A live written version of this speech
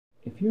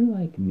If you're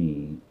like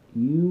me,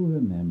 you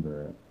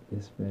remember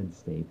this red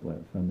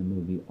stapler from the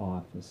movie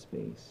Office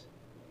Space.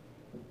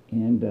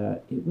 And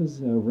it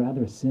was a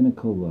rather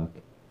cynical look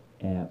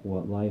at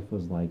what life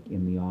was like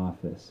in the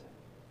office.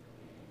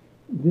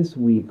 This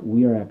week,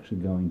 we are actually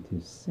going to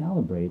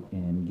celebrate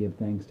and give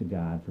thanks to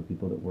God for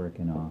people that work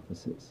in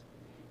offices.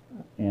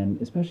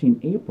 And especially in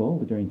April,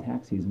 during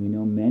tax season, we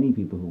know many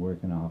people who work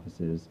in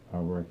offices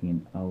are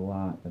working a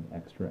lot of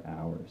extra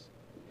hours.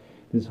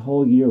 This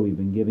whole year, we've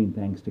been giving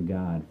thanks to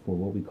God for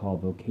what we call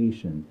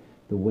vocation,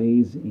 the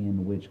ways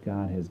in which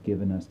God has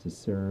given us to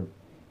serve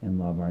and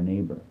love our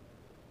neighbor.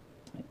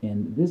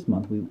 And this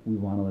month, we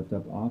want to lift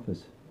up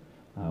office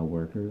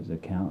workers,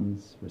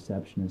 accountants,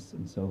 receptionists,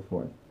 and so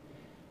forth,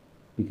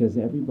 because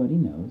everybody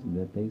knows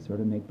that they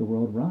sort of make the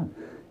world run.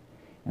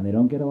 And they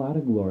don't get a lot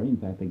of glory. In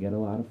fact, they get a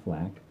lot of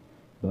flack.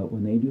 But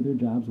when they do their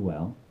jobs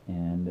well,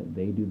 and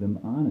they do them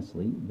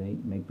honestly, they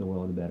make the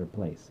world a better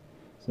place.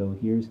 So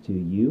here's to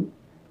you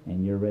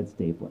and your red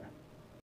stapler.